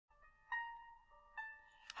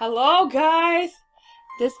Hello guys,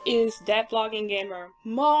 this is That Vlogging Gamer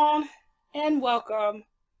Mon, and welcome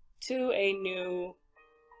to a new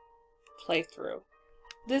playthrough.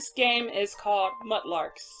 This game is called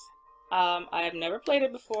Mudlarks. I have never played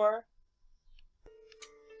it before.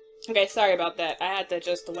 Okay, sorry about that. I had to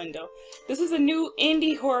adjust the window. This is a new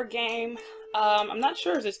indie horror game. I'm not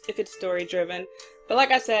sure if it's story driven, but like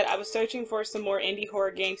I said, I was searching for some more indie horror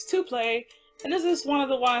games to play, and this is one of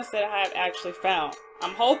the ones that I have actually found. I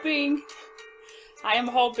am hoping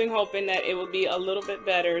that it will be a little bit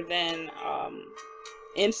better than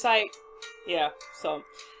Insight. Yeah, so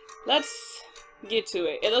let's get to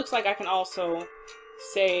it. It looks like I can also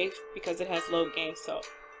save because it has load games, so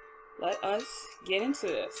let us get into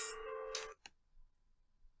this.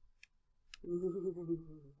 Ooh.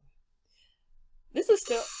 This is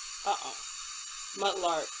still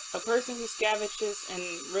Mudlark, a person who scavenges in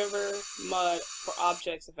river mud for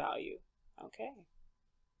objects of value. Okay.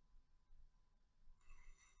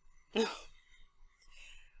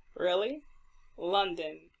 Really?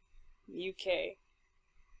 London, UK.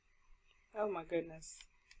 Oh my goodness.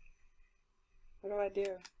 What do I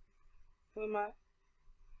do? Who am I?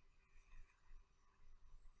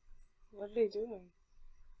 What are they doing?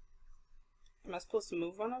 Am I supposed to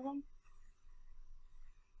move one of them?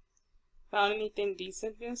 Found anything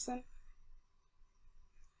decent, Vincent?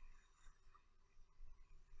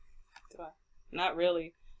 Do I? Not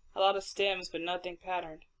really. A lot of stems, but nothing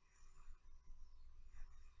patterned.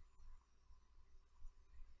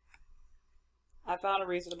 I found a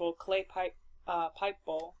reasonable clay pipe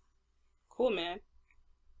bowl. Cool, man.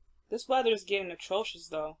 This weather is getting atrocious,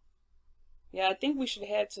 though. Yeah, I think we should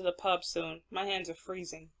head to the pub soon. My hands are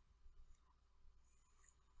freezing.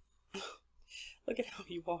 Look at how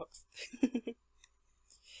he walks.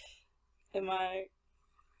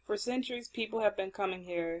 For centuries, people have been coming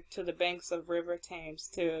here to the banks of River Thames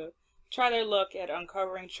to try their luck at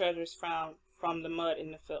uncovering treasures found from the mud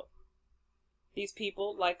and the filth. These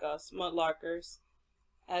people, like us, mudlarkers,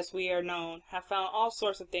 as we are known, have found all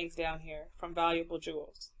sorts of things down here, from valuable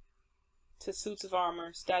jewels to suits of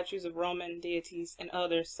armor, statues of Roman deities, and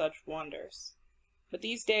other such wonders. But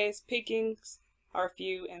these days, pickings are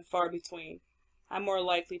few and far between. I'm more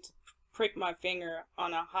likely to prick my finger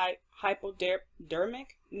on a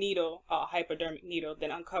hypodermic needle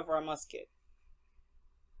than uncover a musket.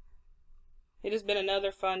 It has been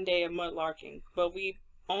another fun day of mudlarking, but we've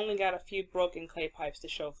only got a few broken clay pipes to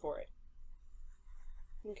show for it.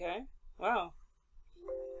 Okay, wow.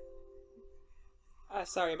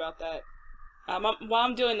 Sorry about that. While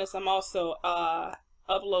I'm doing this, I'm also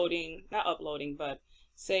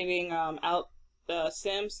saving out the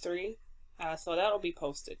Sims 3, so that'll be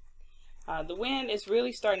posted. The wind is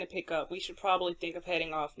really starting to pick up. We should probably think of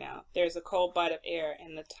heading off now. There's a cold bite of air,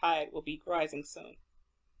 and the tide will be rising soon.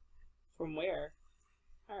 From where?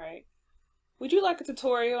 Alright. Would you like a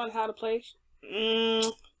tutorial on how to play?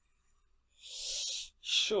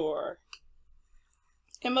 Sure.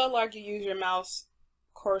 In Mudlark, you use your mouse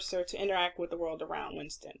cursor to interact with the world around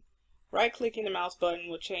Winston. Right-clicking the mouse button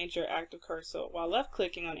will change your active cursor, while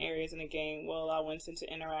left-clicking on areas in the game will allow Winston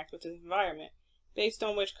to interact with his environment, based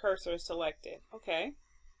on which cursor is selected. Okay.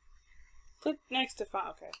 Click next to find.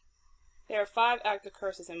 Okay. There are 5 active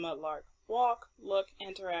cursors in Mudlark: walk, look,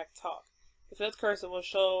 interact, talk. The 5th cursor will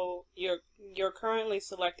show your currently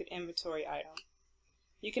selected inventory item.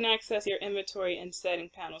 You can access your inventory and setting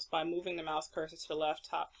panels by moving the mouse cursor to the left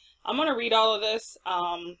top. I'm going to read all of this,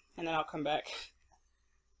 and then I'll come back.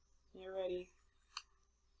 You ready?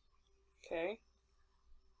 Okay.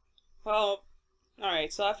 Well,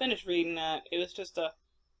 alright, so I finished reading that. It was just I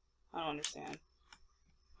don't understand.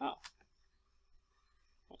 Oh.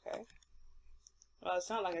 Okay. Well, it's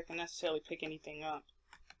not like I can necessarily pick anything up.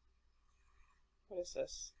 What is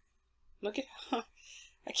this? Look at how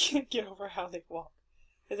I can't get over how they walk.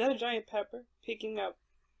 Is that a giant pepper? Picking up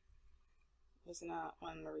was not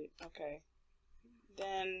one to read. Okay.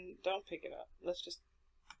 Then don't pick it up. Let's just...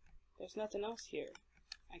 There's nothing else here.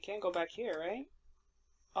 I can't go back here, right?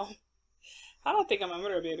 Oh. I don't think I'm ever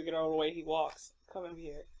going to be able to get over the way he walks. Come over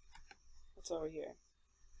here. What's over here?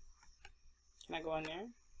 Can I go in there?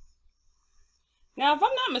 Now, if I'm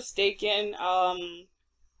not mistaken,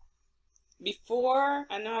 before...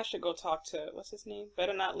 I know I should go talk to... What's his name?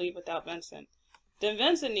 Better not leave without Vincent. Then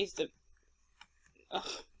Vincent needs to...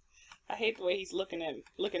 I hate the way he's looking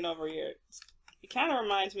over here. It kind of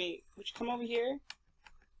reminds me... Would you come over here?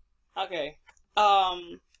 Okay.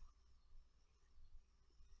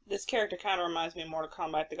 This character kind of reminds me of Mortal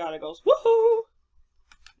Kombat, the guy that goes, woohoo!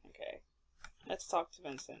 Okay. Let's talk to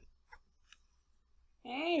Vincent.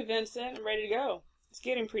 Hey, Vincent. I'm ready to go. It's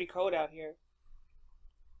getting pretty cold out here.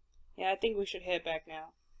 Yeah, I think we should head back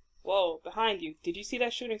now. Whoa, behind you. Did you see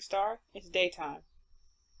that shooting star? It's daytime.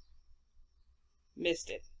 Missed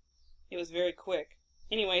it. It was very quick.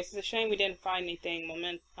 Anyways, it's a shame we didn't find anything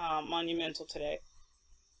monumental today.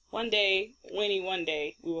 One day, Winnie, one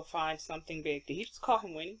day, we will find something big. Did he just call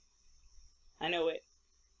him Winnie? I know it.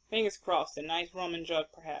 Fingers crossed, a nice Roman jug,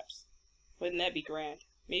 perhaps. Wouldn't that be grand?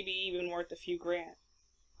 Maybe even worth a few grand.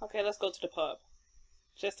 Okay, let's go to the pub.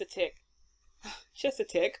 Just a tick. Just a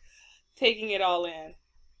tick. Taking it all in.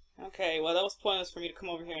 Okay, well, that was pointless for me to come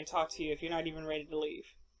over here and talk to you if you're not even ready to leave.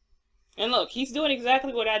 And look, he's doing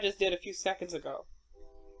exactly what I just did a few seconds ago.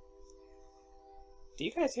 Do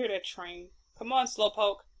you guys hear that train? Come on,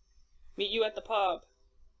 Slowpoke. Meet you at the pub.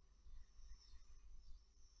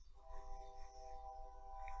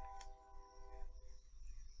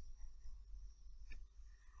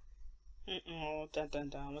 Oh, dun dun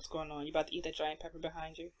dun. What's going on? You about to eat that giant pepper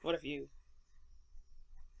behind you? What of you?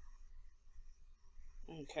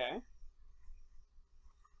 Okay.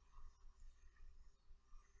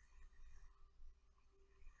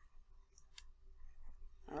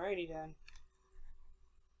 Alrighty then.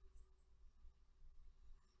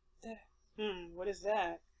 What is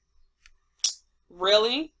that?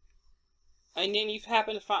 Really? And then you've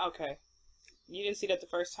happened to find... Okay. You didn't see that the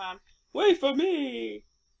first time? Wait for me!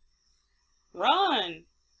 Run!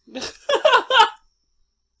 The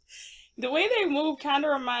way they move kind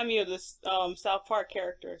of remind me of the South Park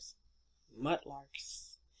characters.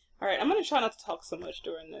 Mudlarks. Alright, I'm going to try not to talk so much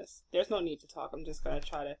during this. There's no need to talk. I'm just going to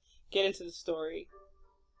try to get into the story.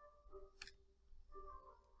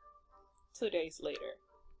 2 days later.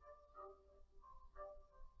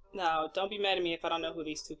 Now, don't be mad at me if I don't know who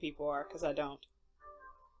these two people are, because I don't.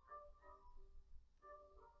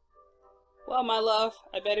 Well, my love,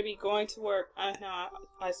 I better be going to work. I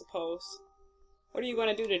suppose. What are you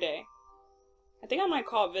going to do today? I think I might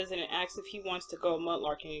call Vincent and ask if he wants to go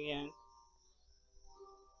mudlarking again.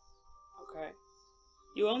 Okay.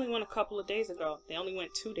 You only went a couple of days ago. They only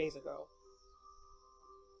went 2 days ago.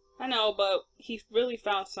 I know, but he really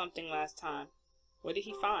found something last time. What did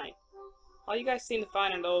he find? All you guys seem to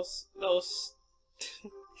find are those...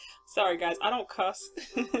 Sorry guys, I don't cuss.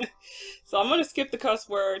 So I'm gonna skip the cuss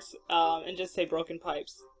words and just say broken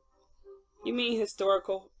pipes. You mean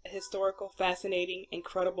historical, fascinating,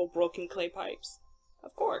 incredible broken clay pipes?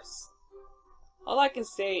 Of course. All I can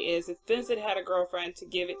say is if Vincent had a girlfriend to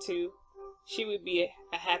give it to, she would be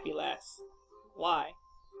a happy lass. Why?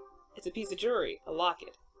 It's a piece of jewelry, a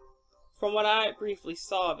locket. From what I briefly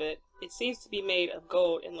saw of it, it seems to be made of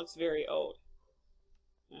gold and looks very old.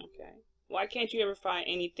 Okay. Why can't you ever find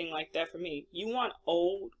anything like that for me? You want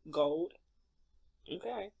old gold?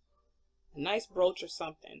 Okay. A nice brooch or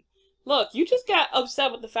something. Look, you just got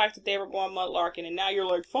upset with the fact that they were going mudlarking and now you're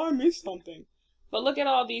like, find me something. But look at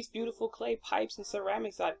all these beautiful clay pipes and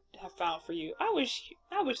ceramics I have found for you. I wish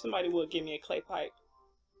somebody would give me a clay pipe.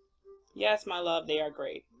 Yes, my love, they are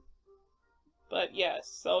great. But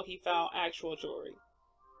yes, so he found actual jewelry.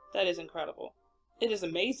 That is incredible. It is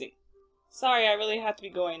amazing. Sorry, I really have to be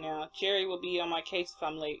going now. Jerry will be on my case if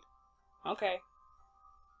I'm late. Okay.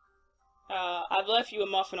 I've left you a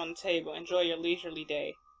muffin on the table. Enjoy your leisurely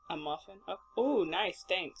day. A muffin? Oh, nice,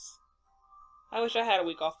 thanks. I wish I had a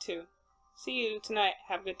week off too. See you tonight.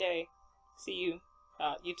 Have a good day. See you.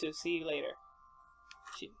 You too. See you later.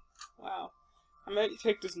 Wow. I might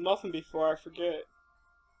take this muffin before I forget.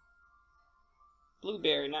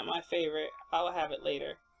 Blueberry, not my favorite. I'll have it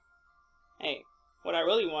later. Hey, what I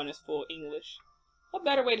really want is full English. What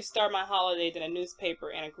better way to start my holiday than a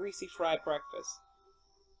newspaper and a greasy fried breakfast?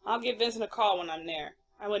 I'll give Vincent a call when I'm there.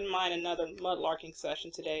 I wouldn't mind another mudlarking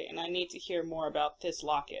session today, and I need to hear more about this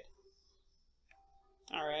locket.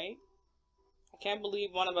 Alright. I can't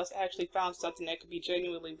believe one of us actually found something that could be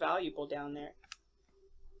genuinely valuable down there.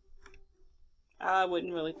 I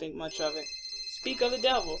wouldn't really think much of it. Speak of the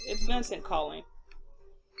devil, it's Vincent calling.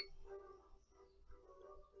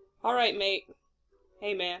 Alright, mate.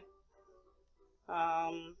 Hey, man.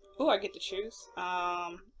 Oh, I get to choose.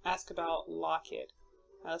 Ask about locket.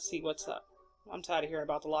 Let's see what's up. I'm tired of hearing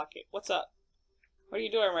about the locket. What's up? What are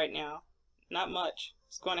you doing right now? Not much.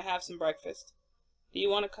 Just going to have some breakfast. Do you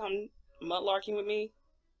want to come mudlarking with me?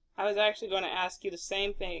 I was actually going to ask you the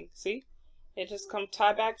same thing. See? It just come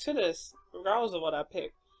tie back to this, regardless of what I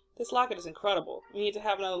pick. This locket is incredible. We need to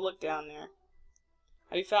have another look down there.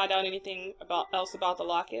 Have you found out anything else about the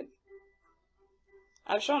locket?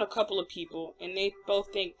 I've shown a couple of people, and they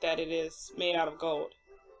both think that it is made out of gold.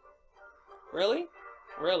 Really?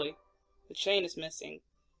 Really. The chain is missing.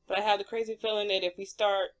 But I have the crazy feeling that if we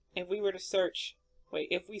search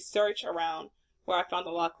around, where I found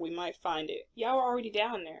the lock, we might find it. Yeah, we're already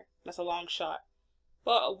down there. That's a long shot,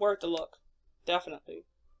 but worth a look. Definitely.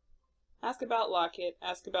 Ask about locket.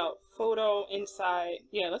 Ask about photo inside.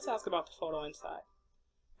 Yeah, let's ask about the photo inside.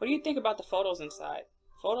 What do you think about the photos inside?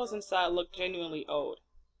 Photos inside look genuinely old.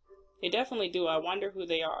 They definitely do. I wonder who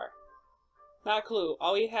they are. Not a clue.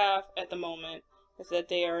 All we have at the moment is that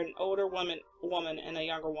they are an older woman and a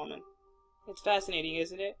younger woman. It's fascinating,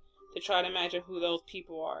 isn't it? To try to imagine who those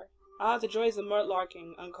people are. Ah, the joys of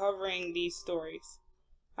mudlarking, uncovering these stories.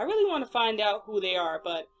 I really want to find out who they are,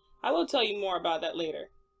 but I will tell you more about that later.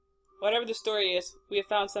 Whatever the story is, we have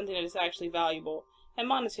found something that is actually valuable in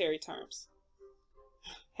monetary terms.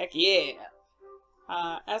 Heck yeah!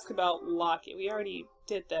 Ask about locket. We already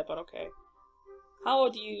did that, but okay. How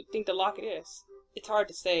old do you think the locket is? It's hard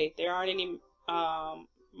to say. There aren't any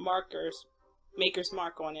maker's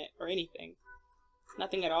mark on it, or anything.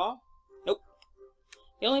 Nothing at all? Nope.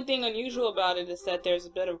 The only thing unusual about it is that there's a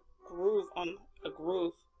bit of a groove on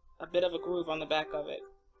the back of it.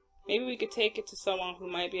 Maybe we could take it to someone who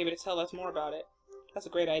might be able to tell us more about it. That's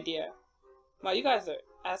a great idea. Well, you guys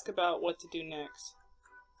ask about what to do next.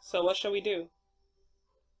 So what shall we do?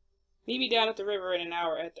 Meet me down at the river in an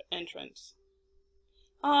hour at the entrance.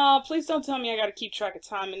 Oh, please don't tell me I gotta keep track of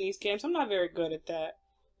time in these games. I'm not very good at that.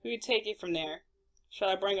 We can take it from there. Shall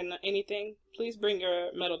I bring anything? Please bring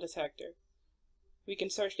your metal detector. We can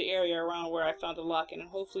search the area around where I found the locket, and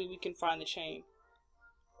hopefully we can find the chain.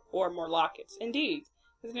 Or more lockets. Indeed.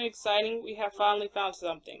 Isn't it exciting? We have finally found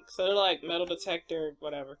something. So they're like metal detector,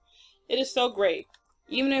 whatever. It is so great.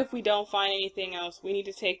 Even if we don't find anything else, we need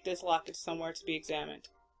to take this locket somewhere to be examined.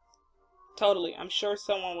 Totally. I'm sure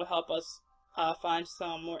someone will help us find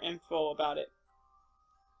some more info about it.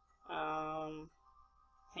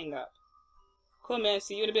 Hang up. Cool, man.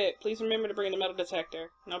 See you in a bit. Please remember to bring the metal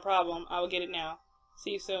detector. No problem. I will get it now.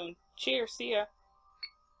 See you soon. Cheers. See ya.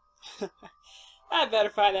 I better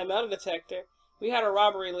find that metal detector. We had a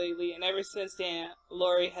robbery lately, and ever since then,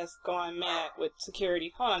 Lori has gone mad with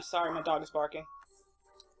security. Hold on, sorry, my dog is barking.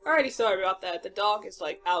 Alrighty, sorry about that. The dog is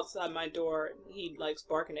like outside my door, and he likes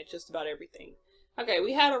barking at just about everything. Okay,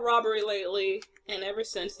 we had a robbery lately, and ever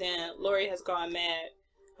since then, Lori has gone mad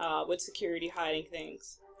with security hiding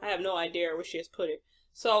things. I have no idea where she has put it.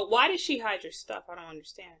 So, why did she hide your stuff? I don't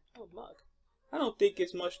understand. Oh, mug. I don't think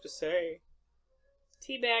it's much to say.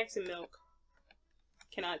 Tea bags and milk.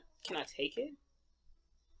 Can I take it?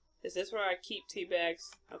 Is this where I keep tea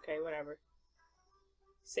bags? Okay, whatever.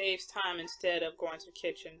 Saves time instead of going to the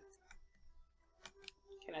kitchen.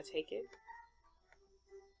 Can I take it?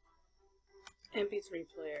 MP3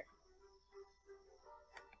 player.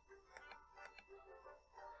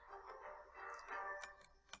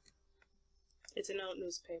 It's an old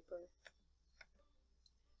newspaper.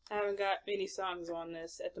 I haven't got many songs on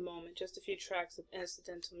this at the moment, just a few tracks of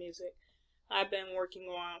incidental music I've been working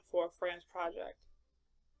on for a friend's project.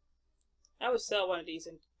 I would sell one of these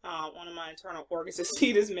in one of my internal organs to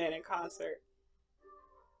see this man in concert.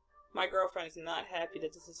 My girlfriend is not happy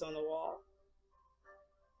that this is on the wall.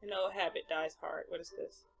 An old habit dies hard. What is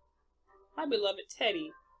this? My beloved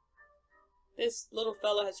Teddy. This little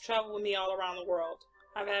fella has traveled with me all around the world.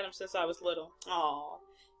 I've had him since I was little. Aww.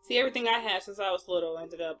 See, everything I had since I was little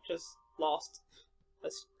ended up just lost.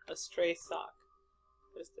 A stray sock.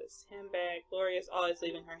 What is this? Handbag. Gloria's always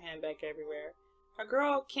leaving her handbag everywhere. A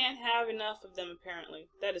girl can't have enough of them, apparently.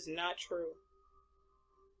 That is not true.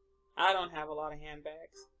 I don't have a lot of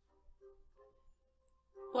handbags.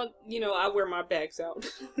 Well, you know, I wear my bags out.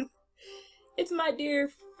 It's my dear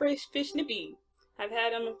fresh fish nippy. I've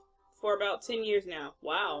had him for about 10 years now.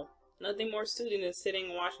 Wow. Nothing more soothing than sitting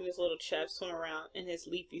and watching this little chap swim around in his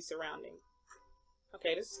leafy surrounding.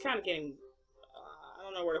 Okay, this is kind of getting... I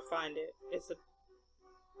don't know where to find it. It's a...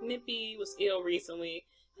 Nippy was ill recently,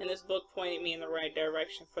 and this book pointed me in the right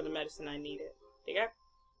direction for the medicine I needed.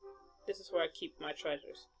 This is where I keep my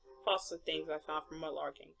treasures. Fossil things I found from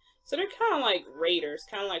mudlarking. So they're kind of like raiders,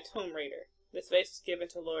 kind of like Tomb Raider. This vase was given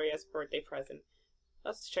to Lori as a birthday present.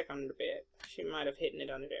 Let's check under the bed. She might have hidden it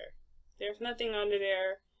under there. There's nothing under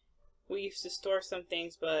there. We used to store some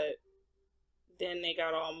things, but then they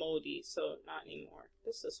got all moldy, so not anymore.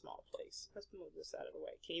 This is a small place. Let's move this out of the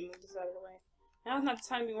way. Can you move this out of the way? Now's not the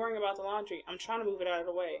time to be worrying about the laundry. I'm trying to move it out of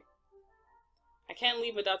the way. I can't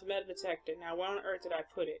leave without the metal detector. Now, where on earth did I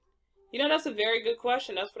put it? You know, that's a very good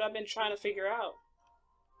question. That's what I've been trying to figure out.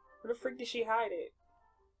 Where the freak did she hide it?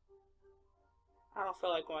 I don't feel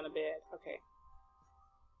like going to bed. Okay.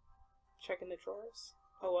 Checking the drawers.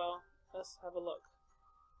 Oh, well. Let's have a look.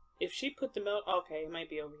 If she put the milk... Okay, it might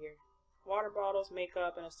be over here. Water bottles,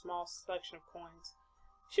 makeup, and a small selection of coins.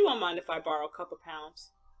 She won't mind if I borrow a couple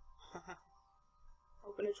pounds.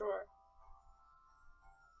 Open the drawer.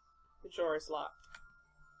 The drawer is locked.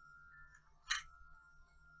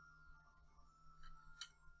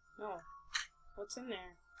 No. What's in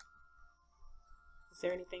there? Is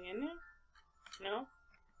there anything in there? No?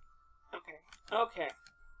 Okay. Okay.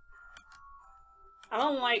 I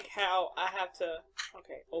don't like how I have to,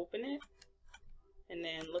 okay, open it and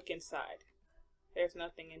then look inside. There's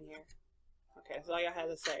nothing in here. Okay, that's all I had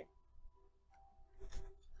to say.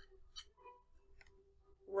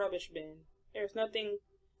 Rubbish bin. There's nothing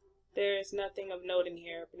of note in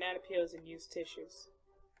here. Banana peels and used tissues.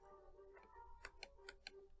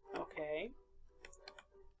 Okay.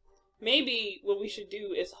 Maybe what we should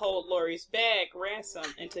do is hold Lori's bag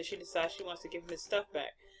ransom until she decides she wants to give him his stuff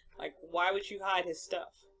back. Like, why would you hide his stuff?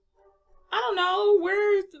 I don't know.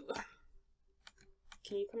 Where's the...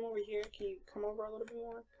 Can you come over here? Can you come over a little bit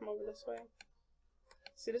more? Come over this way.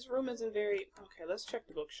 See, this room isn't very... Okay, let's check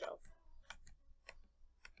the bookshelf.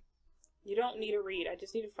 You don't need to read. I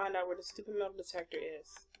just need to find out where the stupid metal detector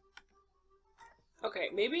is. Okay,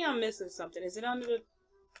 maybe I'm missing something. Is it under the...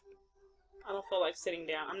 I don't feel like sitting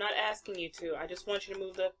down. I'm not asking you to. I just want you to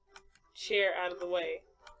move the chair out of the way.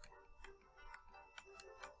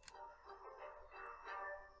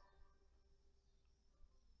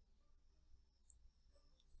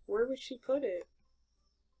 Where would she put it?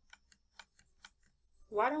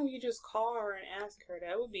 Why don't you just call her and ask her?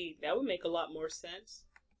 That would make a lot more sense.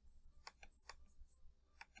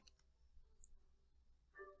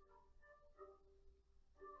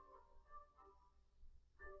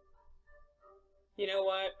 You know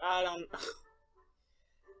what? I don't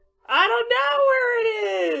know where it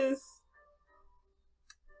is.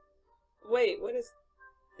 Wait, what is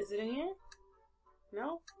it in here?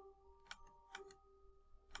 No?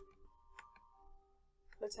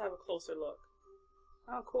 Let's have a closer look.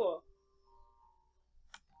 Oh, cool.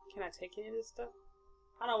 Can I take any of this stuff?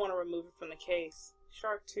 I don't want to remove it from the case.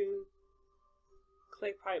 Shark tooth,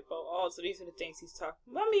 clay pipe bowl. Oh, so these are the things he's talking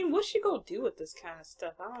about. I mean, what's she gonna do with this kind of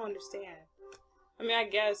stuff? I don't understand. I mean, I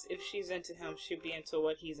guess if she's into him, she'd be into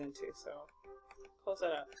what he's into, so. Close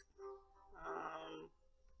that up.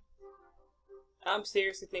 I'm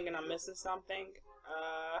seriously thinking I'm missing something.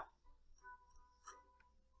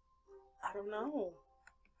 I don't know.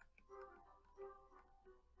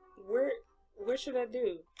 Where should I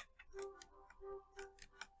do?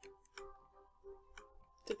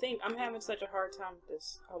 To think, I'm having such a hard time with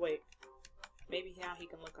this. Oh, wait. Maybe now he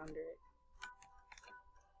can look under it.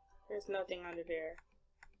 There's nothing under there.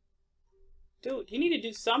 Dude, you need to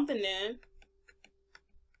do something then.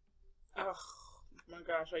 Oh my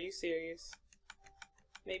gosh, are you serious?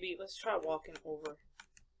 Maybe let's try walking over.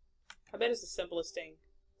 I bet it's the simplest thing.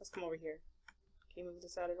 Let's come over here. Can you move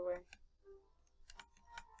this out of the way?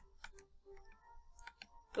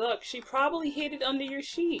 Look, she probably hid it under your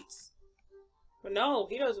sheets. But no,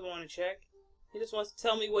 he doesn't want to check. He just wants to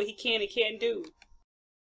tell me what he can and can't do.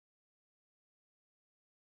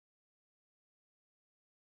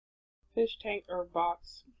 Fish tank or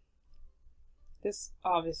box. This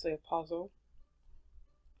obviously a puzzle.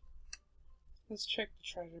 Let's check the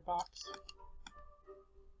treasure box.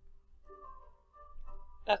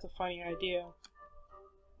 That's a funny idea.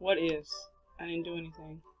 What is? I didn't do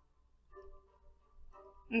anything.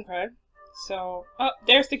 Okay. So, oh,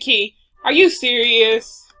 there's the key. Are you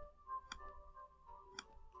serious?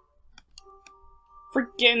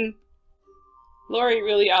 Freaking Lori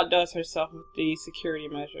really outdoes herself with these security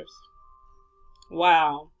measures.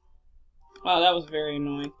 Wow. Wow, that was very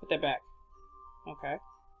annoying. Put that back. Okay.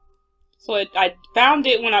 So I found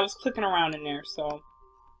it when I was clicking around in there, so.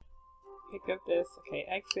 Pick up this. Okay,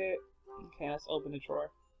 exit. Okay, let's open the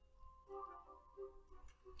drawer.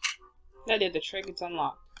 That did the trick. It's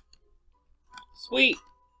unlocked. Sweet.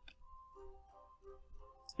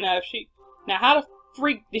 Now, how the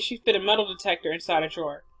freak did she fit a metal detector inside a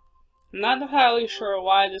drawer? I'm not entirely sure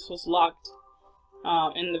why this was locked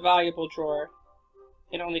in the valuable drawer.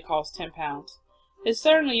 It only costs 10 pounds. It's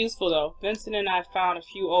certainly useful though. Vincent and I found a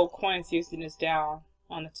few old coins used in this down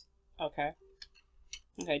on the okay.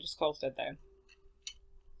 Okay, just close that then.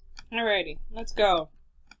 Alrighty, let's go.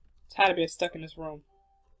 Tired of being stuck in this room.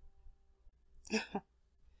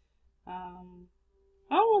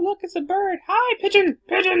 Oh look, it's a bird. Hi, pigeon,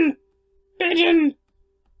 pigeon, pigeon.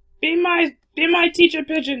 Be my teacher,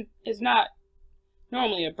 pigeon. It's not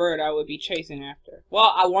normally a bird I would be chasing after.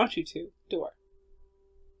 Well, I want you to. Door.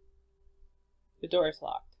 The door is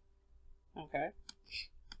locked. Okay.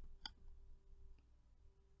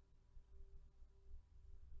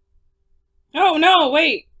 Oh no,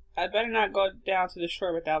 wait. I better not go down to the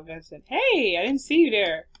shore without Vincent. Hey, I didn't see you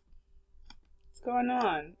there. What's going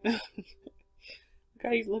on?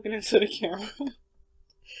 God, he's looking into the camera.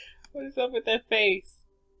 What is up with that face?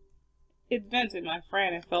 It's Vincent, my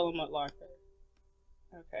friend and fellow Mudlarker.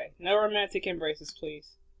 Okay, no romantic embraces,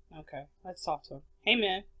 please. Okay, let's talk to him. Hey,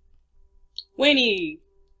 man. Winnie!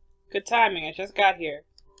 Good timing, I just got here.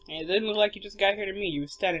 And it didn't look like you just got here to me, you were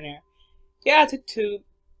standing there. Yeah, I took tube.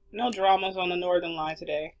 No dramas on the Northern Line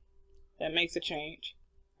today. That makes a change.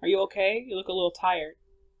 Are you okay? You look a little tired.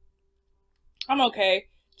 I'm okay.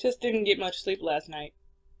 Just didn't get much sleep last night.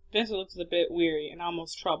 Vincent looks a bit weary and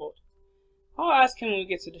almost troubled. I'll ask him when we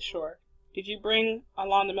get to the shore. Did you bring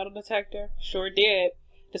along the metal detector? Sure did.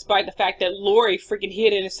 Despite the fact that Lori freaking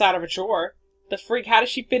hid it inside of a drawer. The freak, how did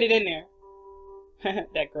she fit it in there?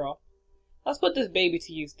 That girl. Let's put this baby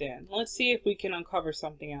to use then. Let's see if we can uncover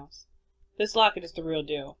something else. This locket is the real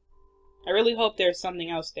deal. I really hope there's something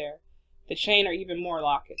else there. The chain or even more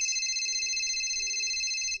lockets.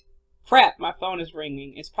 Crap, my phone is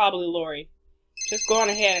ringing. It's probably Lori. Just go on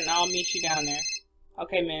ahead and I'll meet you down there.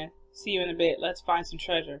 Okay, man. See you in a bit. Let's find some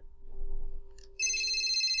treasure.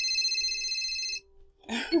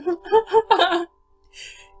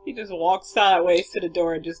 He just walks sideways to the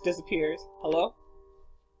door and just disappears. Hello?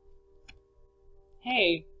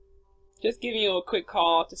 Hey, just giving you a quick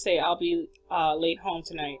call to say I'll be late home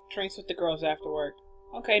tonight. Drinks with the girls after work.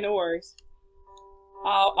 Okay, no worries.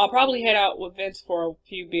 I'll probably head out with Vince for a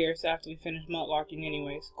few beers after we finish mudlarking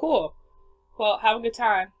anyways. Cool. Well, have a good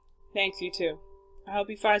time. Thanks, you too. I hope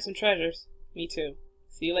you find some treasures. Me too.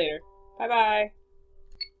 See you later. Bye-bye.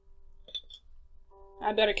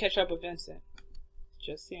 I better catch up with Vincent.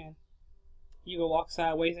 Just saying. You go walk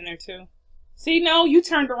sideways in there too? See, no, you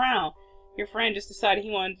turned around. Your friend just decided he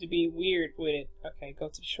wanted to be weird with it. Okay, go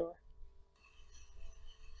to the shore.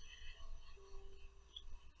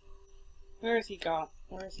 Where has he got?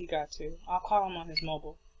 Where has he got to? I'll call him on his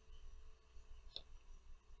mobile.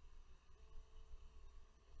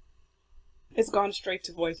 It's gone straight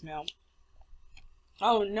to voicemail.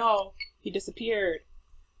 Oh no, he disappeared.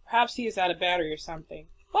 Perhaps he is out of battery or something.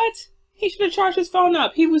 What? He should have charged his phone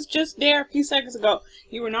up. He was just there a few seconds ago.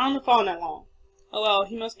 You were not on the phone that long. Oh well,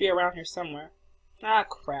 he must be around here somewhere. Ah,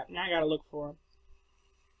 crap. Now I gotta look for him.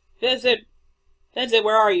 Vincent! Vincent,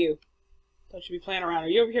 where are you? Don't you be playing around. Are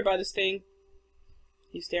you over here by this thing?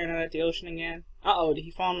 He's staring out at the ocean again. Uh-oh, did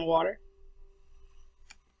he fall in the water?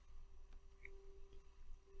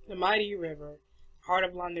 The mighty river, heart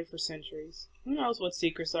of London for centuries. Who knows what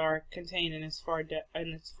secrets are contained in its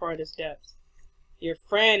farthest depths? Your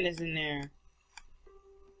friend is in there.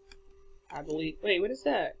 I believe. Wait, what is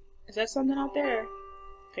that? Is that something out there?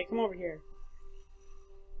 Okay, come over here.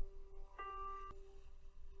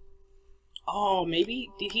 Oh, maybe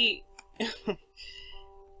did he?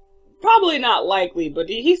 Probably not likely, but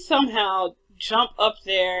did he somehow jump up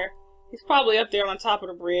there? He's probably up there on top of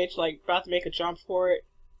the bridge, like about to make a jump for it.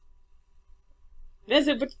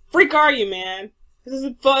 Vincent, what the freak are you, man? This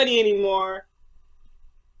isn't funny anymore.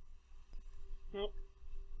 Nope.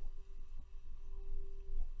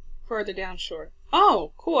 Further down shore.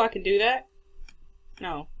 Oh, cool, I can do that.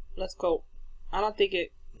 No, let's go. I don't think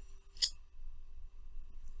it...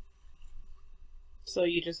 So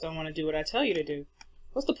you just don't want to do what I tell you to do.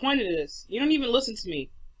 What's the point of this? You don't even listen to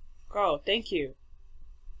me. Oh, thank you.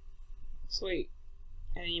 Sweet.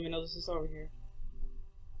 I didn't even know this was over here.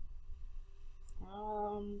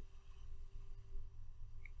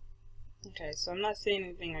 Okay, so I'm not seeing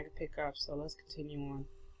anything I can pick up, so let's continue on.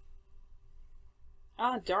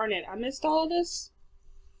 Ah, darn it. I missed all of this?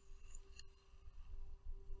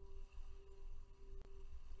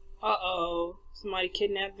 Uh-oh. Somebody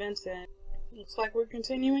kidnapped Vincent. Looks like we're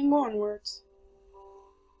continuing onwards.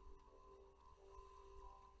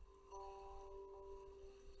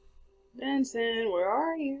 Vincent, where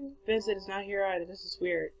are you? Vincent is not here either. This is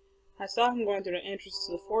weird. I saw him going through the entrance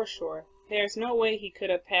to the foreshore. There's no way we could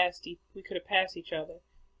have passed each other.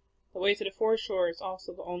 The way to the foreshore is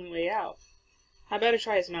also the only way out. I better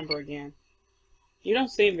try his number again. You don't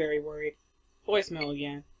seem very worried. Voicemail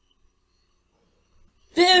again.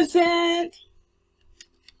 Vincent!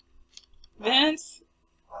 Vince?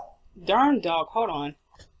 Darn dog, hold on.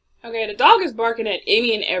 Okay, the dog is barking at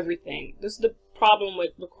any and everything. This is the problem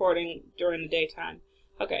with recording during the daytime.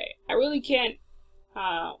 Okay, I really can't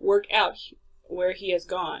work out where he has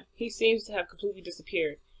gone. He seems to have completely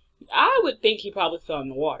disappeared. I would think he probably fell in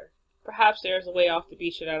the water. Perhaps there's a way off the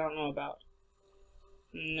beach that I don't know about.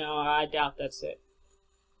 No, I doubt that's it.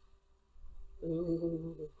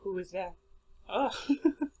 Ooh, who is that? Oh.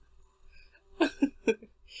 Good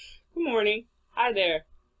morning. Hi there.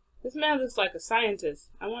 This man looks like a scientist.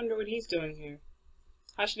 I wonder what he's doing here.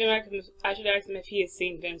 I should ask him if he has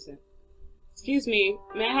seen Vincent. Excuse me,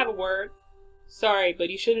 may I have a word? Sorry, but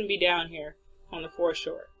you shouldn't be down here on the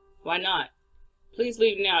foreshore. Why not? Please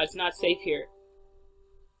leave now. It's not safe here.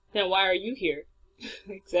 Then why are you here?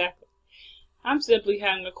 Exactly. I'm simply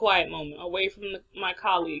having a quiet moment away from my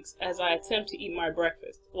colleagues as I attempt to eat my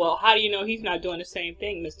breakfast. Well, how do you know he's not doing the same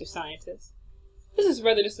thing, Mr. Scientist? This is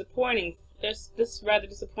rather disappointing. This is rather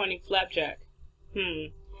disappointing, Flapjack.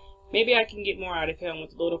 Maybe I can get more out of him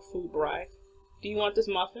with a little food bribe. Do you want this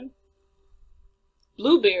muffin?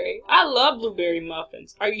 Blueberry? I love blueberry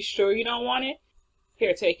muffins. Are you sure you don't want it?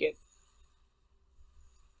 Here, take it.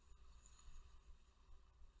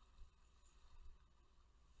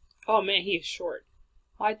 Oh man, he is short.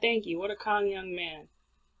 Why, thank you. What a kind young man.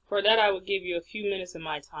 For that I would give you a few minutes of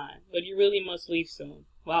my time, but you really must leave soon.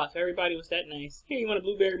 Wow, if everybody was that nice. Here, you want a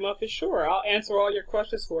blueberry muffin? Sure, I'll answer all your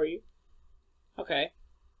questions for you. Okay.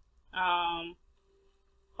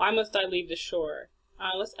 Why must I leave the shore?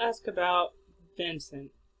 Let's ask about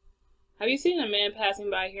Vincent. Have you seen a man passing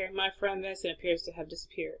by here? My friend Vincent appears to have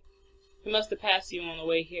disappeared. He must have passed you on the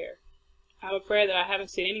way here. I'm afraid that I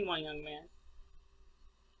haven't seen anyone, young man.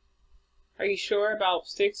 Are you sure? About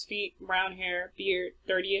 6 feet, brown hair, beard,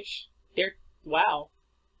 30-ish? Wow.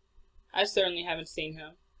 I certainly haven't seen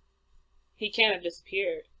him. He can't have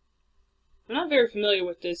disappeared. I'm not very familiar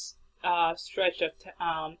with this stretch of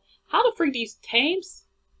how to freak these Thames?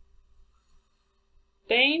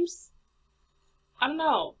 Thames? I don't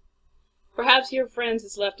know. Perhaps your friend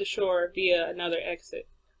has left the shore via another exit.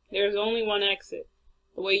 There is only one exit,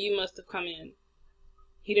 the way you must have come in.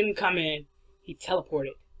 He didn't come in. He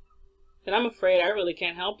teleported. Then I'm afraid I really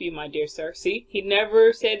can't help you, my dear sir. See, he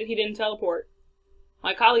never said that he didn't teleport.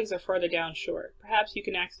 My colleagues are further down shore. Perhaps you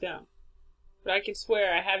can ask them. But I can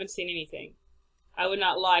swear I haven't seen anything. I would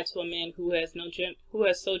not lie to a man who has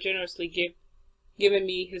so generously given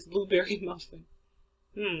me his blueberry muffin.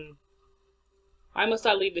 Why must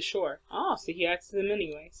I leave the shore? Oh, so he asks them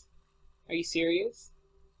anyways. Are you serious?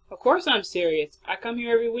 Of course I'm serious. I come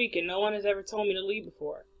here every week and no one has ever told me to leave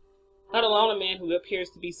before. Let alone a man who appears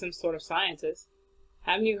to be some sort of scientist.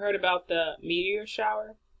 Haven't you heard about the meteor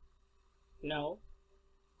shower? No.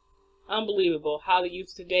 Unbelievable how the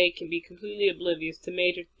youth today can be completely oblivious to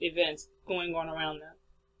major events going on around them.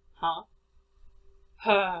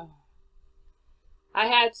 Huh? I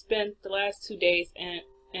had spent the last 2 days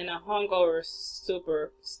in a hungover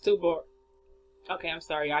stupor. Okay, I'm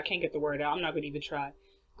sorry, I can't get the word out. I'm not going to even try.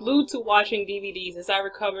 Glued to watching DVDs as I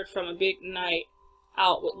recovered from a big night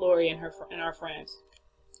out with Lori and our friends.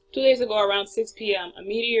 2 days ago, around 6 p.m.,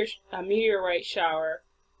 a meteorite shower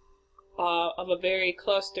of a very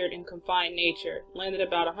clustered and confined nature landed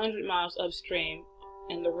about 100 miles upstream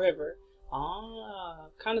in the river.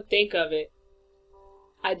 Kind of think of it.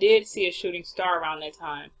 I did see a shooting star around that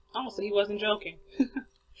time. Oh, so he wasn't joking.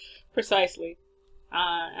 Precisely.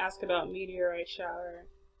 Ask about meteorite shower.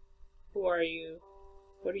 Who are you?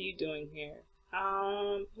 What are you doing here?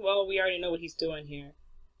 Well, we already know what he's doing here.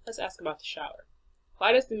 Let's ask about the shower.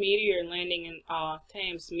 Why does the meteor landing in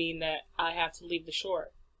Thames mean that I have to leave the shore?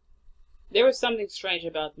 There was something strange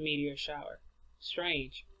about the meteor shower.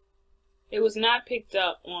 Strange. It was not picked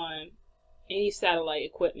up on any satellite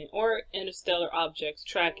equipment or interstellar objects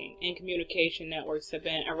tracking, and communication networks have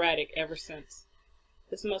been erratic ever since.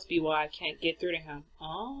 This must be why I can't get through to him.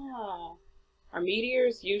 Are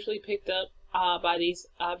meteors usually picked up by these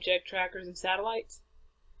object trackers and satellites?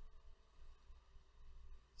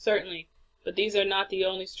 Certainly, but these are not the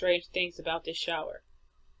only strange things about this shower.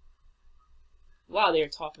 Wow, they are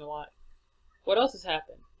talking a lot. What else has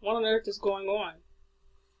happened? What on earth is going on?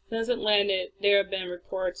 Since it landed, there have been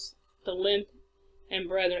reports the length and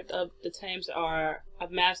breadth of the Thames are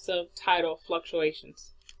of massive tidal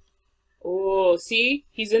fluctuations. Oh, see?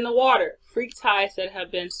 He's in the water. Freak tides that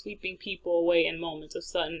have been sweeping people away in moments of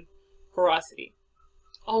sudden ferocity.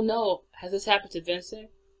 Oh no, has this happened to Vincent?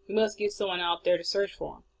 We must get someone out there to search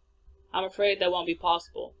for him. I'm afraid that won't be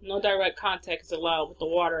possible. No direct contact is allowed with the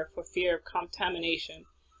water for fear of contamination.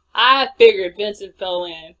 I figured Vincent fell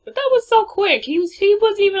in, but that was so quick. He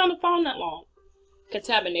wasn't even on the phone that long.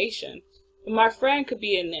 Contamination? But my friend could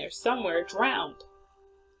be in there somewhere, drowned.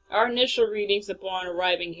 Our initial readings upon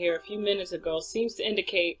arriving here a few minutes ago seems to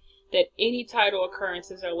indicate that any tidal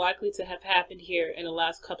occurrences are likely to have happened here in the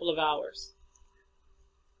last couple of hours.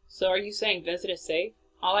 So are you saying Vincent is safe?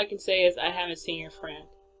 All I can say is I haven't seen your friend.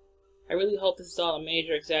 I really hope this is all a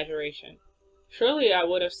major exaggeration. Surely I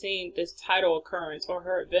would have seen this tidal occurrence or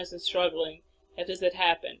heard Vincent struggling if this had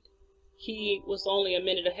happened. He was only a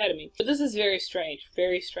minute ahead of me. But this is very strange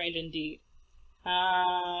indeed.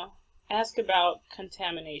 Ask about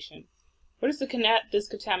contamination. What is this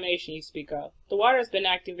contamination you speak of? The water has been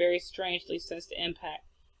acting very strangely since the impact.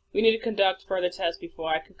 We need to conduct further tests before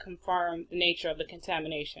I can confirm the nature of the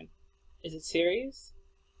contamination. Is it serious?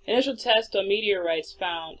 Initial tests on meteorites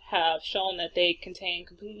found have shown that they contain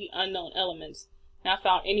completely unknown elements not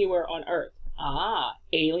found anywhere on Earth. Ah,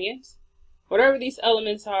 aliens? Whatever these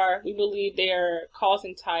elements are, we believe they are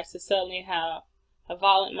causing tides to suddenly have a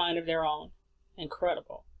violent mind of their own.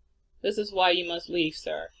 Incredible. This is why you must leave,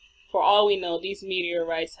 sir. For all we know, these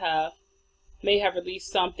meteorites may have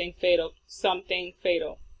released something fatal,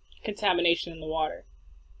 contamination in the water.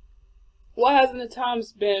 Why hasn't the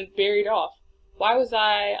Toms been buried off? Why was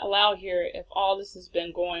I allowed here if all this has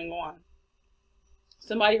been going on?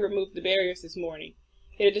 Somebody removed the barriers this morning.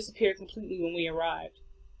 It had disappeared completely when we arrived.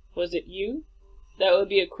 Was it you? That would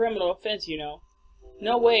be a criminal offense, you know.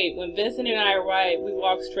 No, wait. When Vincent and I arrived, we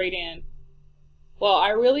walked straight in. Well, I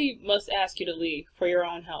really must ask you to leave, for your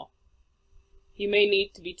own health. You may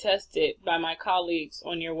need to be tested by my colleagues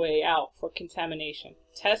on your way out for contamination.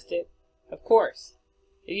 Tested? Of course.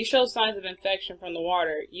 If you show signs of infection from the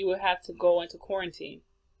water, you will have to go into quarantine.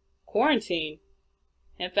 Quarantine?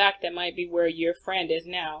 In fact, that might be where your friend is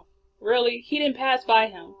now. Really? He didn't pass by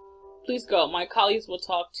him. Please go. My colleagues will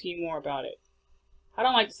talk to you more about it. I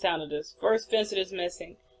don't like the sound of this. First, Vincent is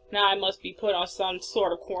missing. Now I must be put on some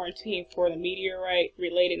sort of quarantine for the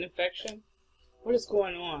meteorite-related infection. What is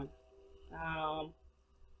going on?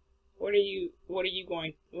 What are you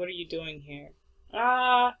doing here?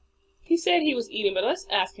 He said he was eating, but let's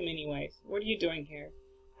ask him anyways. What are you doing here?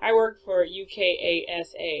 I work for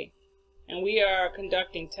UKASA, and we are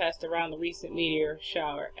conducting tests around the recent meteor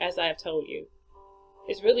shower, as I have told you.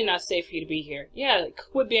 It's really not safe for you to be here. Yeah,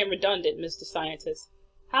 quit being redundant, Mr. Scientist.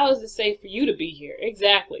 How is it safe for you to be here?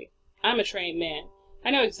 Exactly. I'm a trained man. I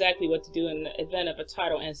know exactly what to do in the event of a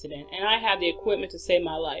tidal incident, and I have the equipment to save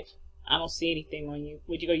my life. I don't see anything on you.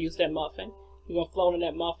 Would you go use that muffin? You gonna float on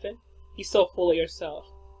that muffin? You're so full of yourself.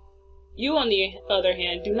 You, on the other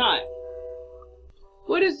hand, do not.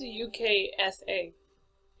 What is the UKSA?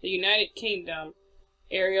 The United Kingdom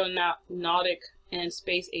Aeronautic and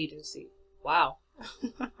Space Agency. Wow.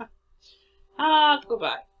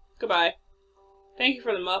 Goodbye. Goodbye. Thank you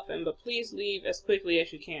for the muffin, but please leave as quickly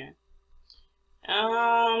as you can.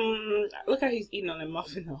 Look how he's eating on that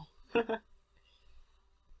muffin, though.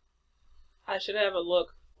 I should have a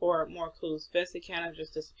look for more clues. Vincent kind of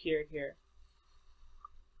just disappeared here.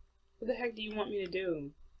 What the heck do you want me to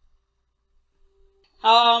do?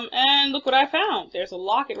 And look what I found. There's a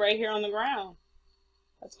locket right here on the ground.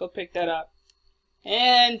 Let's go pick that up.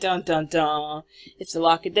 And dun dun dun. It's the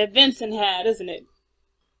locket that Vincent had, isn't it?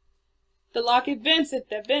 The locket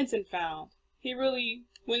that Vincent found. He really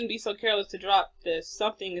wouldn't be so careless to drop this.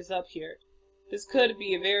 Something is up here. This could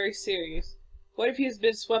be very serious. What if he has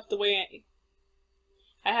been swept away?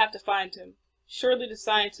 I have to find him. Surely the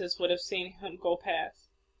scientists would have seen him go past.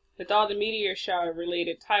 With all the meteor shower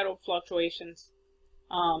related tidal fluctuations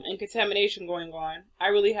and contamination going on, I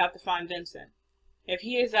really have to find Vincent. If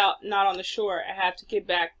he is not on the shore, I have to get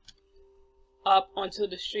back up onto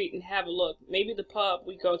the street and have a look. Maybe the pub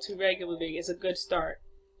we go to regularly is a good start.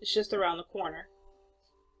 It's just around the corner.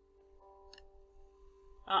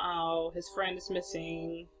 Uh-oh, his friend is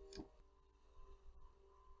missing.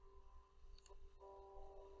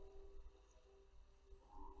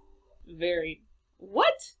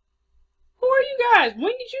 What? Who are you guys?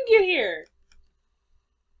 When did you get here?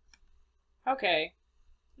 Okay.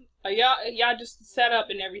 Y'all just set up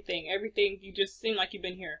and everything. You just seem like you've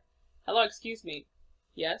been here. Hello, excuse me.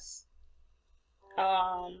 Yes?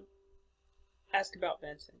 Ask about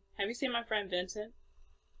Vincent. Have you seen my friend Vincent?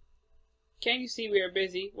 Can't you see we are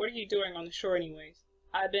busy? What are you doing on the shore anyways?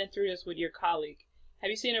 I've been through this with your colleague. Have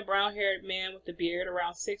you seen a brown-haired man with a beard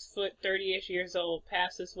around 6 foot, 30-ish years old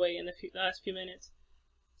pass this way in the last few minutes?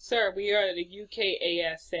 Sir, we are the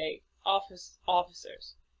UKASA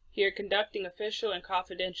officers, here conducting official and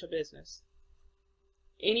confidential business.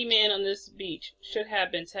 Any man on this beach should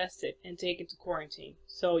have been tested and taken to quarantine.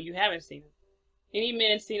 So you haven't seen him. Any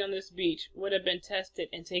man seen on this beach would have been tested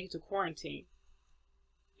and taken to quarantine.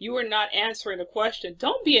 You are not answering the question.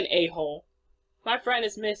 Don't be an a-hole. My friend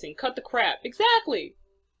is missing. Cut the crap. Exactly.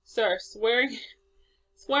 Sir, swearing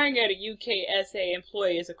at a UKSA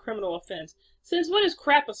employee is a criminal offense. Since when is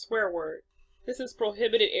crap a swear word? This is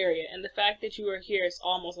prohibited area, and the fact that you are here is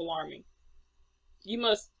almost alarming. You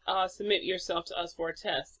must submit yourself to us for a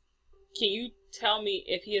test. Can you tell me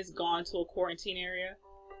if he has gone to a quarantine area?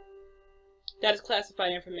 That is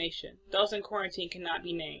classified information. Those in quarantine cannot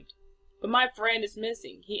be named. But my friend is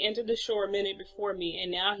missing. He entered the shore a minute before me,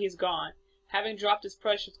 and now he is gone, having dropped his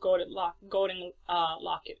precious golden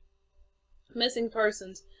locket. Missing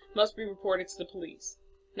persons must be reported to the police.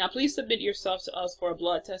 Now please submit yourself to us for a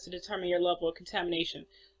blood test to determine your level of contamination.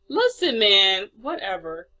 Listen, man,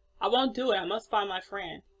 whatever. I won't do it. I must find my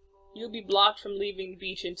friend. You'll be blocked from leaving the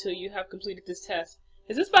beach until you have completed this test.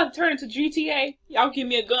 Is this about to turn into GTA? Y'all give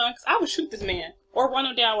me a gun, because I would shoot this man. Or run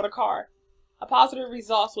him down with a car. A positive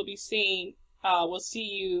results will be seen, will see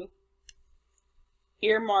you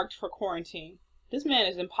earmarked for quarantine. This man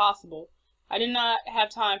is impossible. I did not have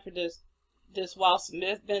time for this whilst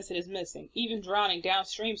Vincent is missing, even drowning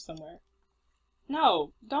downstream somewhere.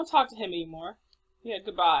 No, don't talk to him anymore. Yeah,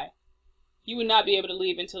 goodbye. You will not be able to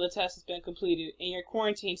leave until the test has been completed and your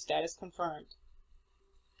quarantine status confirmed.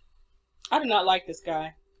 I do not like this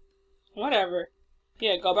guy. Whatever.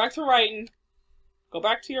 Yeah, go back to writing. Go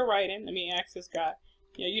back to your writing. Let me ask this guy.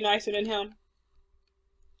 Yeah, you nicer than him?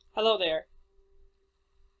 Hello there.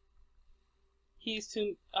 He's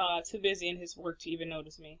too busy in his work to even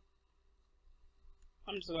notice me.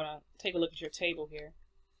 I'm just gonna take a look at your table here.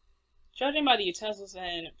 Judging by the utensils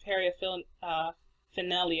and paraphernalia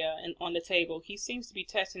on the table, he seems to be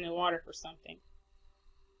testing the water for something.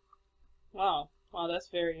 Wow, that's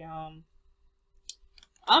very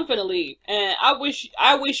I'm finna leave, and I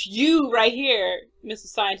wish you right here, Mr.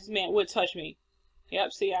 Scientist Man, would touch me.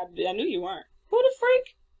 Yep, see, I knew you weren't. Who the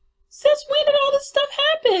freak? Since when did all this stuff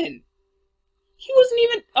happen? He wasn't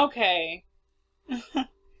even okay.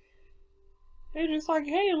 They're just like,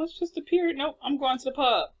 hey, let's just appear. Nope, I'm going to the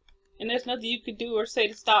pub. And there's nothing you could do or say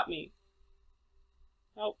to stop me.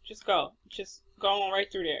 Nope, just go. Just go on right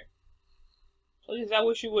through there. Please, I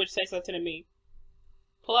wish you would say something to me.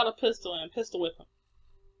 Pull out a pistol and pistol whip him.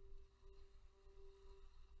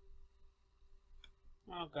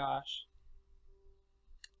 Oh gosh.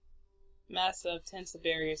 Massive tensor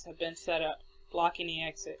barriers have been set up, blocking the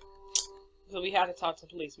exit. So we have to talk to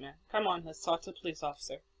the policeman. Come on, let's talk to the police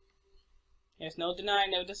officer. There's no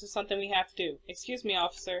denying that this is something we have to do. Excuse me,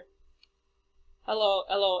 officer. Hello.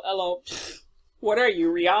 What are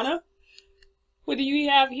you, Rihanna? What do you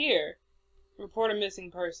have here? Report a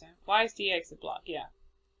missing person. Why is the exit blocked? Yeah.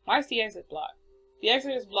 Why is the exit blocked? The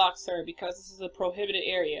exit is blocked, sir, because this is a prohibited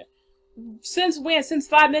area. Since when? Since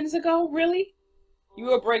 5 minutes ago? Really?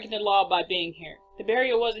 You are breaking the law by being here. The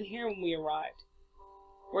barrier wasn't here when we arrived.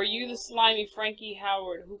 Were you the slimy Frankie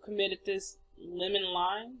Howard who committed this lemon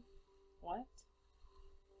lime? What?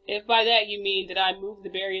 If by that you mean did I move the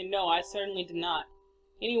barrier, no, I certainly did not.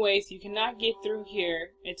 Anyways, you cannot get through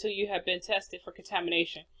here until you have been tested for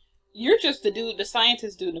contamination. You're just the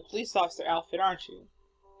scientist dude in the police officer outfit, aren't you?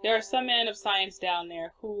 There are some men of science down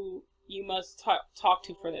there who you must talk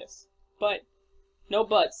to for this. But, no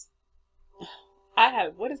buts.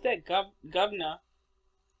 What is that, governor?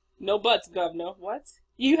 No buts, governor. What?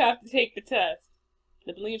 You have to take the test.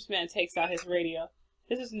 The policeman takes out his radio.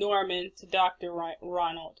 This is Norman to Dr.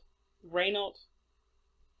 Ronald. Reynold?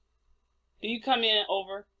 Do you come in,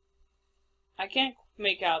 over? I can't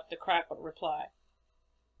make out the crackled reply.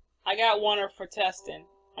 I got one for testing.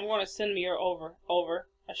 I'm going to send me your over. Over.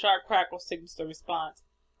 A sharp crackle signals the response.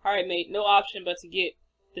 Alright, mate. No option but to get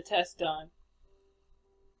the test done.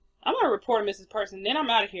 I'm going to report a missing person, then I'm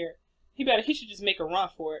out of here. He should just make a run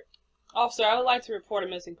for it. Officer, I would like to report a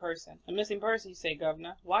missing person. A missing person, you say,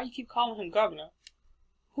 Governor? Why you keep calling him Governor?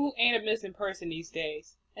 Who ain't a missing person these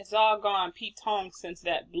days? It's all gone Pete Tong since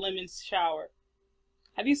that blimmin' shower.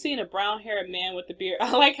 Have you seen a brown-haired man with a beard?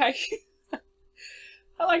 I like how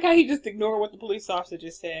he just ignored what the police officer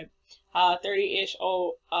just said. 30-ish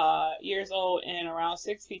years old and around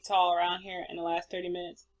 6 feet tall around here in the last 30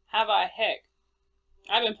 minutes. How about heck?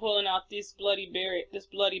 I've been pulling out this bloody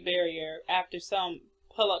barrier after some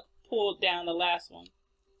pulled down the last one.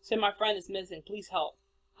 Said my friend is missing. Please help.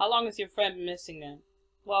 How long has your friend been missing then?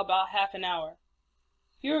 Well, about half an hour.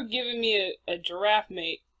 You're giving me a giraffe,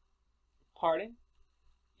 mate. Pardon?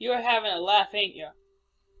 You're having a laugh, ain't ya?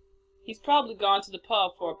 He's probably gone to the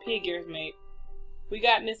pub for a pig ears, mate. We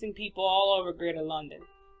got missing people all over Greater London.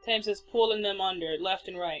 Thames is pulling them under, left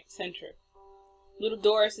and right, center. Little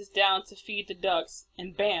Doris is down to feed the ducks,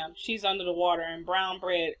 and bam, she's under the water and brown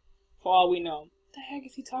bread, for all we know. What the heck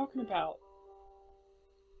is he talking about?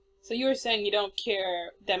 So you were saying you don't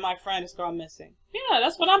care that my friend has gone missing? Yeah,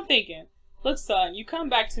 that's what I'm thinking. Look, son, you come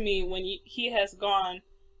back to me when he has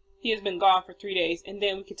been gone for 3 days, and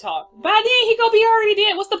then we can talk. By then, he gonna be already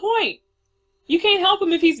dead. What's the point? You can't help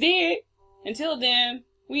him if he's dead. Until then,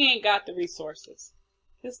 we ain't got the resources.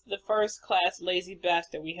 This is the first class lazy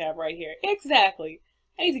bastard we have right here. Exactly.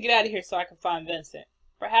 I need to get out of here so I can find Vincent.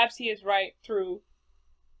 Perhaps he is right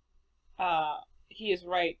he is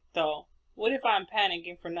right, though. What if I'm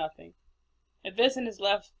panicking for nothing? If Vincent has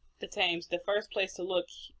left the Thames, the first place to look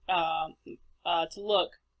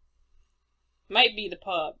Might be the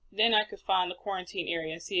pub. Then I could find the quarantine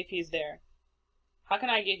area and see if he's there. How can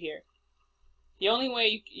I get here? The only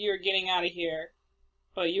way you're getting out of here,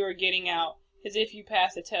 or you're getting out, is if you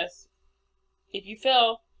pass the test. If you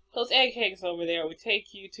fail, those eggheads over there would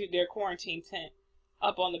take you to their quarantine tent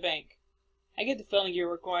up on the bank. I get the feeling you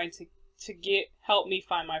were going to help me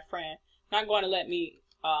find my friend. Not going to let me,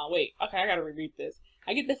 wait, okay, I gotta reread this.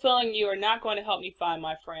 I get the feeling you are not going to help me find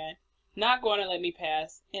my friend, not going to let me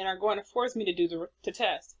pass, and are going to force me to do the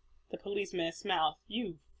test. The policeman smiled.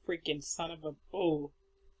 You freaking son of a, oh.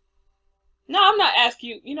 No, I'm not asking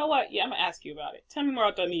you, you know what? Yeah, I'm gonna ask you about it. Tell me more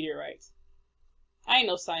about the meteorites. I ain't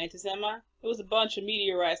no scientist, am I? It was a bunch of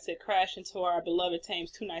meteorites that crashed into our beloved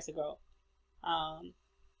Thames 2 nights ago.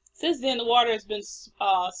 Since then, the water has been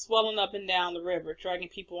swelling up and down the river, dragging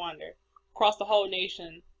people under. Across the whole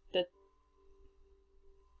nation,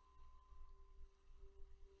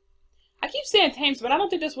 I keep saying Thames, but I don't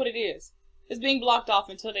think that's what it is. It's being blocked off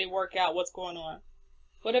until they work out what's going on.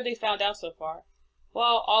 What have they found out so far?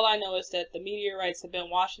 Well, all I know is that the meteorites have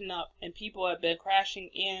been washing up and people have been crashing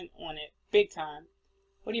in on it, big time.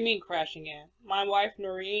 What do you mean crashing in? My wife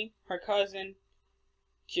Noreen, her cousin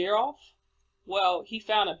Gerolf? Well, he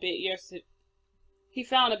found a bit yesterday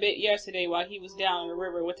while he was down the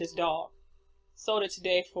river with his dog. Sold it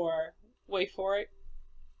today for, wait for it,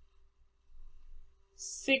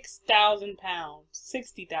 6,000 pounds.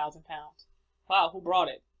 60,000 pounds. Wow, who brought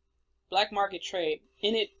it? Black market trade.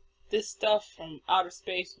 In it, this stuff from outer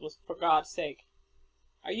space was for God's sake.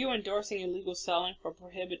 Are you endorsing illegal selling for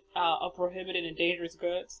prohibited and dangerous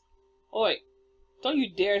goods? Oi, don't you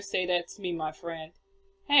dare say that to me, my friend.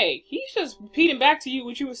 Hey, he's just repeating back to you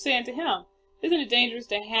what you were saying to him. Isn't it dangerous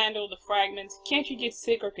to handle the fragments? Can't you get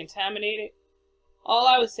sick or contaminated? All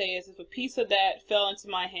I would say is if a piece of that fell into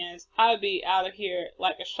my hands, I would be out of here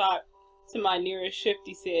like a shot to my nearest shift,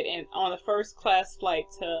 he said, and on a first-class flight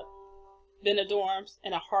to Benidorm's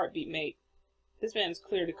in a heartbeat, mate. This man is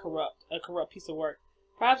clearly a corrupt piece of work.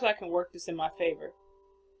 Perhaps I can work this in my favor.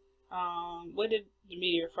 What did the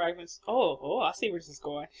meteor fragments... Oh, I see where this is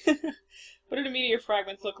going. What do the meteor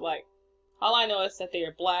fragments look like? All I know is that they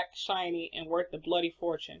are black, shiny, and worth a bloody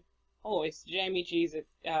fortune. Oh, it's Jamie Geezer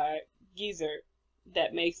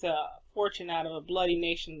that makes a fortune out of a bloody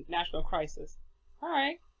national crisis.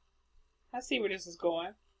 Alright. I see where this is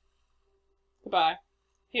going. Goodbye.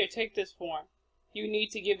 Here, take this form. You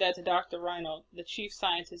need to give that to Dr. Rhino, the chief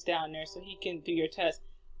scientist down there, so he can do your test.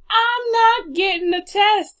 I'm not getting the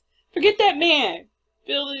test! Forget that man!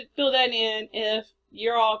 Fill that in. If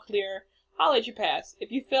you're all clear, I'll let you pass. If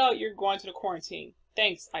you fail, you're going to the quarantine.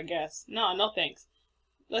 Thanks, I guess. No thanks.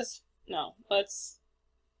 Let's...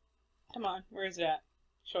 Come on, where is that?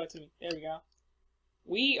 Show it to me. There we go.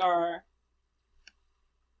 We are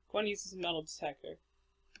going to use this metal detector.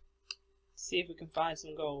 See if we can find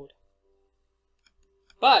some gold.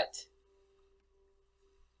 But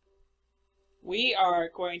we are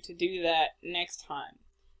going to do that next time.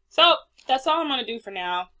 So that's all I'm going to do for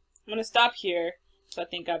now. I'm going to stop here. So I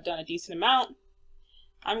think I've done a decent amount.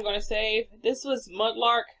 I'm going to save. This was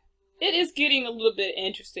Mudlark. It is getting a little bit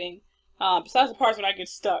interesting. Besides the parts when I get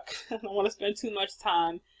stuck. I don't want to spend too much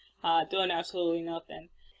time doing absolutely nothing.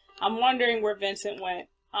 I'm wondering where Vincent went.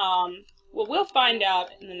 Well, we'll find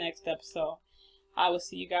out in the next episode. I will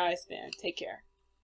see you guys then. Take care.